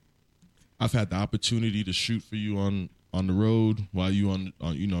 I've had the opportunity to shoot for you on the road while you on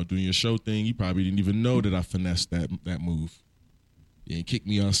doing your show thing. You probably didn't even know that I finessed that move. You didn't kick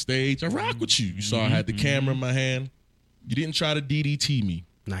me on stage. I rock with you. You saw I had the camera in my hand. You didn't try to DDT me.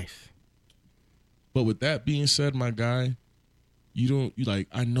 Nice. But with that being said, my guy,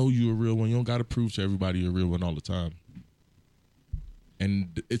 I know you're a real one. You don't got to prove to everybody you're a real one all the time.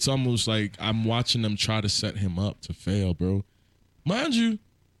 And it's almost like I'm watching them try to set him up to fail, bro. Mind you,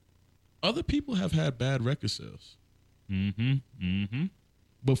 other people have had bad record sales.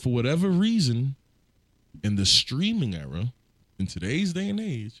 But for whatever reason, in the streaming era, in today's day and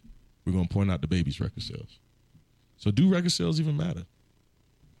age, we're going to point out the baby's record sales. So do record sales even matter?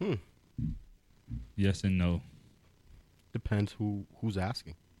 Yes and no. Depends who's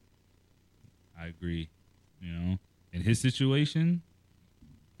asking. I agree. In his situation,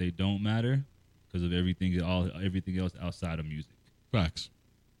 they don't matter because of everything else outside of music. Facts.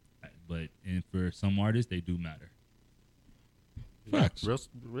 But for some artists, they do matter. Facts.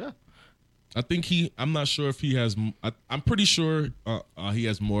 Yeah. I think I'm not sure if he has, I'm pretty sure he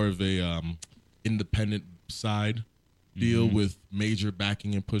has more of a independent side deal with major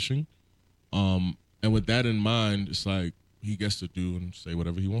backing and pushing. And with that in mind, it's like he gets to do and say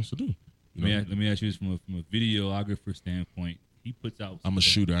whatever he wants to do. Let me ask you this from a videographer standpoint. He puts out. I'm a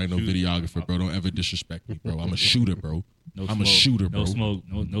shooter. I ain't no videographer, bro. Don't ever disrespect me, bro. I'm a shooter, bro. I'm a shooter, bro. No smoke.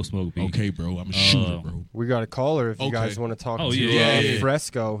 No smoke. B. Okay, bro. I'm a shooter, bro. We got a caller if you guys want to talk to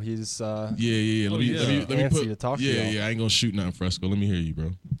Fresco. He's Let me antsy put to talk to y'all. I ain't gonna shoot nothing, Fresco. Let me hear you,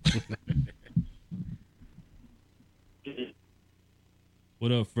 bro.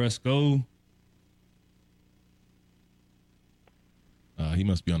 What up, Fresco? He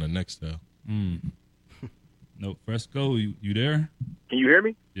must be on the next cell. No, Fresco, you there? Can you hear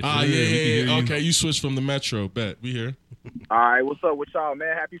me? Yes, sir. Okay, you switched from the Metro. Bet we here. All right, what's up with y'all,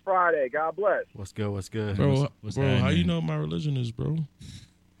 man? Happy Friday. God bless. What's good? Bro, What's how happening? you know what my religion is, bro?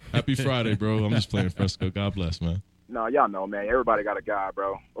 Happy Friday, bro. I'm just playing Fresco. God bless, man. No, y'all know, man. Everybody got a God,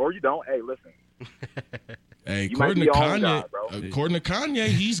 bro. Or you don't. Hey, listen. Hey, You might according be to your own Kanye, God, bro. according to Kanye,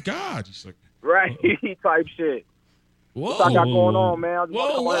 he's God. He's like, Right? Type shit. whoa, What I got going on, man? I just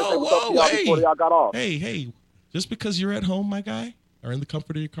want to come on and say what's up to y'all before y'all got off. Hey, just because you're at home, my guy, or in the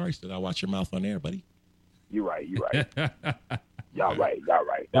comfort of your car, you still gotta watch your mouth on air, buddy. You right. Y'all right.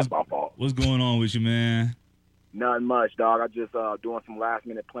 That's my fault. What's going on with you, man? Nothing much, dog. I just doing some last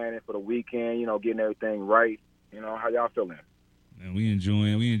minute planning for the weekend, getting everything right. How y'all feeling? Man, we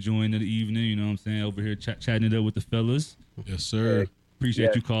enjoying the evening, you know what I'm saying? Over here chatting it up with the fellas. Yes, sir.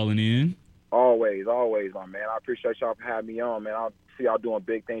 Appreciate you calling in. Always, my man. I appreciate y'all for having me on, man. I see y'all doing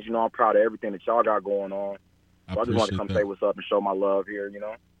big things. I'm proud of everything that y'all got going on. So I just want to come say what's up and show my love here,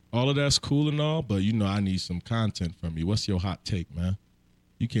 All of that's cool and all, but I need some content from you. What's your hot take, man?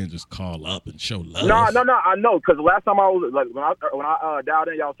 You can't just call up and show love. No, I know, because the last time I was when I dialed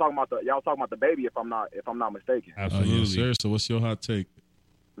in, y'all was talking about the baby, if I'm not mistaken. Absolutely. Yes, sir. So what's your hot take?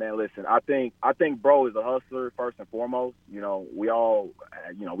 Man, listen, I think bro is a hustler first and foremost. We all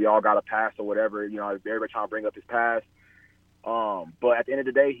got a past or whatever. Everybody trying to bring up his past. But at the end of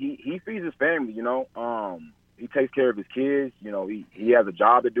the day, he feeds his family. He takes care of his kids. He has a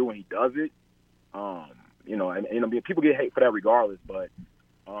job to do and he does it. And people get hate for that regardless. But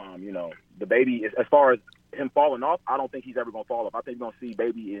the baby, as far as him falling off, I don't think he's ever gonna fall off. I think we're gonna see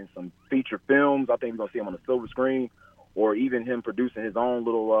baby in some feature films. I think we're gonna see him on the silver screen, or even him producing his own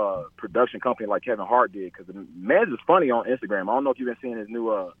little production company like Kevin Hart did. Because the man's is funny on Instagram. I don't know if you've been seeing his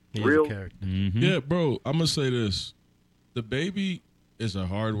new reels. Mm-hmm. Yeah, bro. I'm gonna say this: the baby is a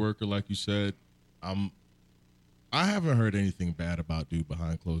hard worker, like you said. I haven't heard anything bad about dude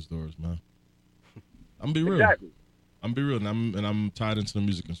behind closed doors, man. I'm be real. Exactly. I'm be real, and I'm tied into the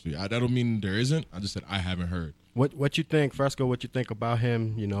music industry. That don't mean there isn't. I just said I haven't heard. What you think, Fresco? What you think about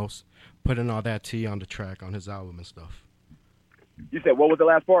him? Putting all that tea on the track on his album and stuff. You said what was the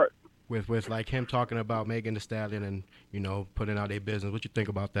last part? With like him talking about Megan Thee Stallion and putting out their business. What you think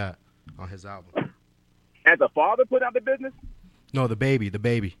about that on his album? As a father putting out the business? No, the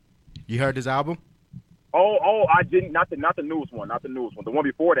baby. You heard his album? Oh, I didn't. Not the newest one. The one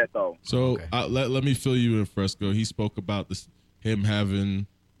before that, though. So okay. let me fill you in, Fresco. He spoke about him having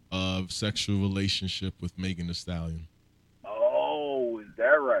a sexual relationship with Megan Thee Stallion. Oh, is that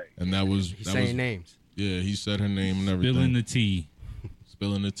right? And that was He's saying names. Yeah, he said her name and everything.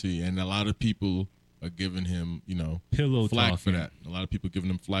 Spilling the tea, and a lot of people are giving him, Pillow flack talking for that. A lot of people giving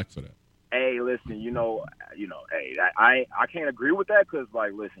him flack for that. Hey, listen, hey, I can't agree with that because,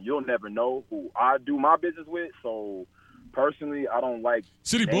 listen, you'll never know who I do my business with. So, personally, I don't like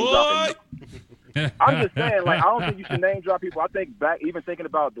City name boy. dropping. I'm just saying, I don't think you should name drop people. I think even thinking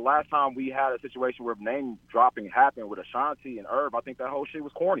about the last time we had a situation where name dropping happened with Ashanti and Irv, I think that whole shit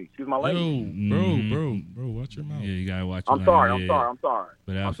was corny. Excuse my language. Bro, watch your mouth. Yeah, you gotta watch. I'm sorry.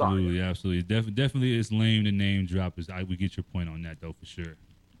 But absolutely, definitely, it's lame to name drop. I would get your point on that though for sure.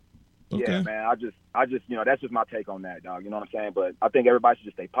 Okay. Yeah, man. I just, that's just my take on that, dog. You know what I'm saying? But I think everybody should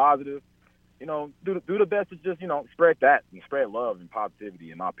just stay positive. Do the best to just, spread that and spread love and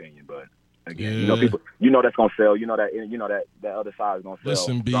positivity, in my opinion. But again, people, that's gonna sell. That other side is gonna sell.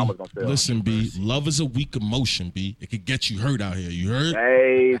 Listen, B. Love is a weak emotion, B. It could get you hurt out here. You heard?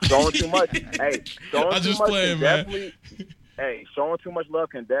 Hey, showing too much. I'm just playing, man. Showing too much love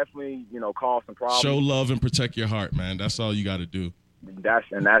can definitely, cause some problems. Show love and protect your heart, man. That's all you got to do. That's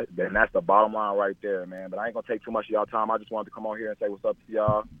the bottom line right there, man. But I ain't gonna take too much of y'all time. I just wanted to come on here and say what's up to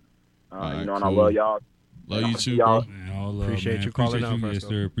y'all. Right, and cool. I love y'all. Love you too, bro. Man, all love, Appreciate man. you calling out, Yes, Fresco.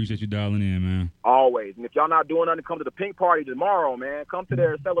 sir. Appreciate you dialing in, man. Always. And if y'all not doing nothing, come to the pink party tomorrow, man. Come to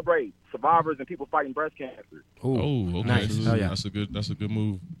there and celebrate survivors and people fighting breast cancer. Oh, okay. Nice. Hell yeah. That's a good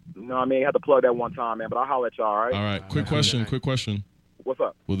move. You know what I mean? I had to plug that one time, man. But I'll holler at y'all, all right? All right. Quick question. What's What's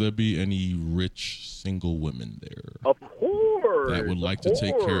up? Will there be any rich single women there Of course. that would like to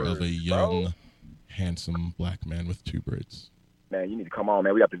take care of a young, handsome black man with 2 braids? Man, you need to come on,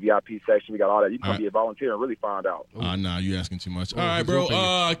 man. We got the VIP section. We got all that. You can come be a volunteer and really find out. Nah, you asking too much. All right, bro. Go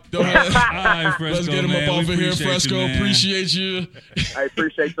All ahead. right, Fresco, Let's get him man. up off We of here, appreciate Fresco. you, man. Appreciate you. I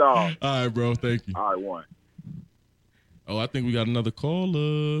appreciate y'all. All right, bro. Thank you. All right, one. Oh, I think we got another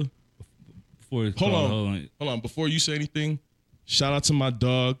caller. Hold on. Before you say anything, shout out to my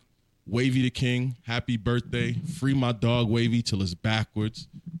dog, Wavy the King. Happy birthday. Free my dog, Wavy, till it's backwards.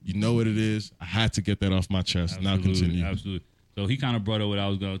 You know what it is. I had to get that off my chest. Absolutely, Now continue. Absolutely. So he kind of brought up what I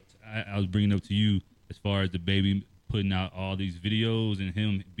was bringing up to you as far as the baby putting out all these videos and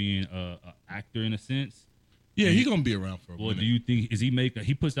him being a actor in a sense. Yeah, he's gonna be around for a Well, minute. do you think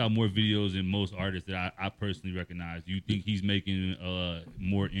he puts out more videos than most artists that I personally recognize? Do you think he's making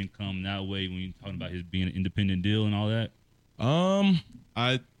more income that way when you're talking about his being an independent deal and all that?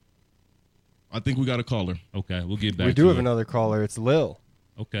 I think we got a caller. Okay, we'll get back. We do have another caller. It's Lil.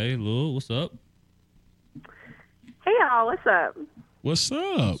 Okay, Lil, what's up? Hey y'all, what's up? What's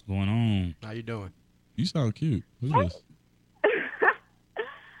up? What's going on? How you doing? You sound cute. Who's this?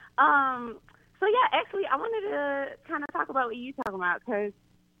 So yeah, actually, I wanted to kind of talk about what you talking about, because,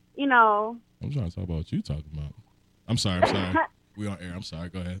 you know. I'm trying to talk about what you talking about. I'm sorry. We on air. I'm sorry.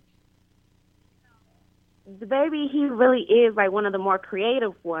 Go ahead. The baby, he really is like one of the more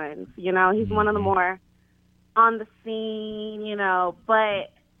creative ones. You know, he's one of the more on the scene. You know,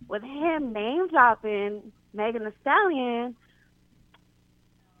 but with him name dropping Megan Thee Stallion,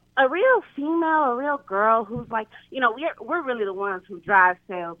 a real female, a real girl who's like, you know, we're really the ones who drive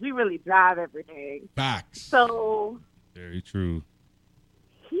sales. We really drive everything. Facts. So Very true.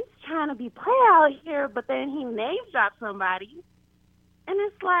 he's trying to be player out here, but then he name drops somebody, and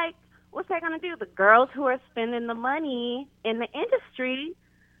it's like, what's that gonna do? The girls who are spending the money in the industry,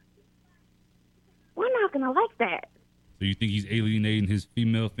 we're not gonna like that. So you think he's alienating his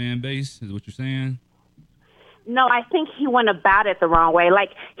female fan base? Is what you're saying? No, I think he went about it the wrong way.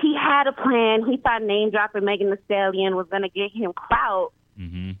 Like, he had a plan. He thought name dropping Megan Thee Stallion was gonna get him clout,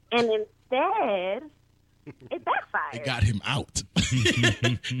 and instead, it backfired. It got him out.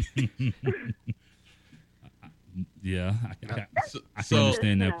 Yeah, I can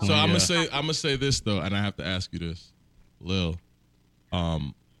understand that point. So I'm gonna say this though, and I have to ask you this, Lil.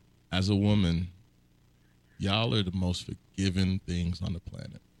 As a woman, y'all are the most forgiving things on the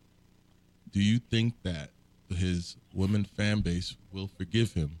planet. Do you think that his women fan base will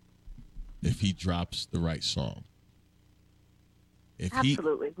forgive him if he drops the right song?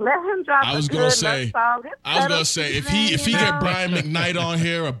 Absolutely. Let him drop I was a gonna good say, love song. if he get Brian McKnight on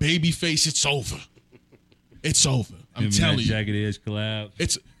here, a Babyface, it's over. It's over. I'm telling you. Jagged Edge collab.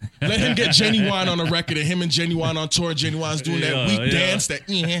 Let him get Genuine on a record, and him and Genuine on tour. Genuine's doing that weak dance, that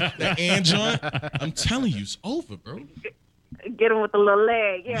and joint. I'm telling you, it's over, bro. Get him with the little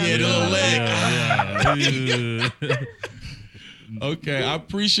leg. Yeah, the little leg. Okay, I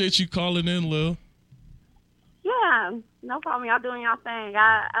appreciate you calling in, Lil. Yeah, no problem. Y'all doing y'all thing.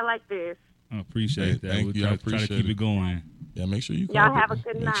 I like this. I appreciate that. Thank you. I appreciate try to keep it going. Yeah, make sure you call. Y'all have a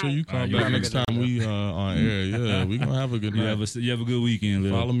good night. Make sure you call back next time we on air. Yeah, we gonna have a good night. You have a good weekend,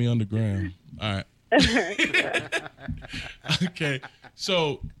 Lil. Follow me on the gram. All right. Okay,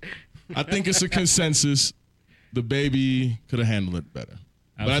 so I think it's a consensus. The baby could have handled it better.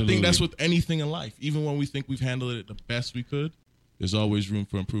 But I think that's with anything in life. Even when we think we've handled it the best we could, there's always room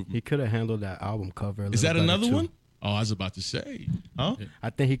for improvement. He could have handled that album cover. Is that another one? Oh, I was about to say. Huh? I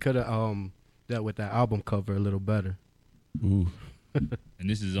think he could have dealt with that album cover a little better. Ooh. And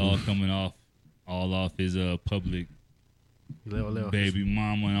this is all coming off his public Little. baby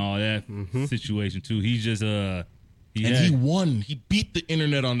mama and all that situation too. He just he won. He beat the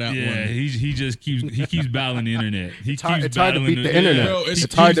internet on that one. Yeah, he keeps battling the internet. It's hard to beat the internet. Bro,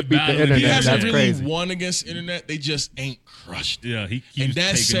 it's hard to beat the internet. He hasn't That's really crazy. won against internet. They just ain't crushed. Yeah, he keeps and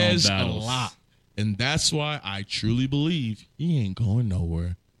that taking says on a battles. lot. And that's why I truly believe he ain't going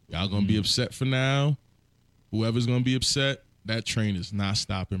nowhere. Y'all gonna be upset for now. Whoever's gonna be upset, that train is not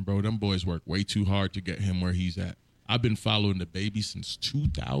stopping, bro. Them boys work way too hard to get him where he's at. I've been following the baby since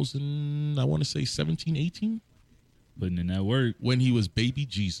 2000, I want to say 17, 18. Putting in that work. When he was baby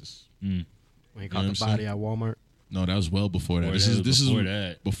Jesus. When he caught the body at Walmart. No, that was well before that. This is before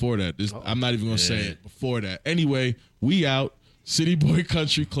that. I'm not even gonna say it. Before that. Anyway, we out. City Boy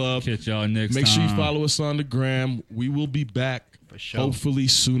Country Club. Catch y'all next time. Make sure you follow us on the gram. We will be back. For sure. Hopefully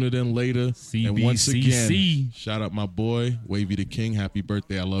sooner than later. And once again, shout out my boy, Wavy the King. Happy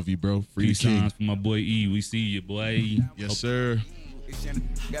birthday. I love you, bro. Free the King. For my boy E. We see you, boy. Yes, sir.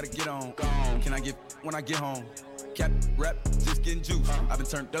 Gotta get on. Can I get when I get home? Cap, rap, just getting juice. I've been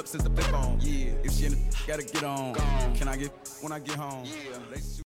turned up since the flip on. Yeah, if she in the gotta get on. Can I get when I get home? Yeah.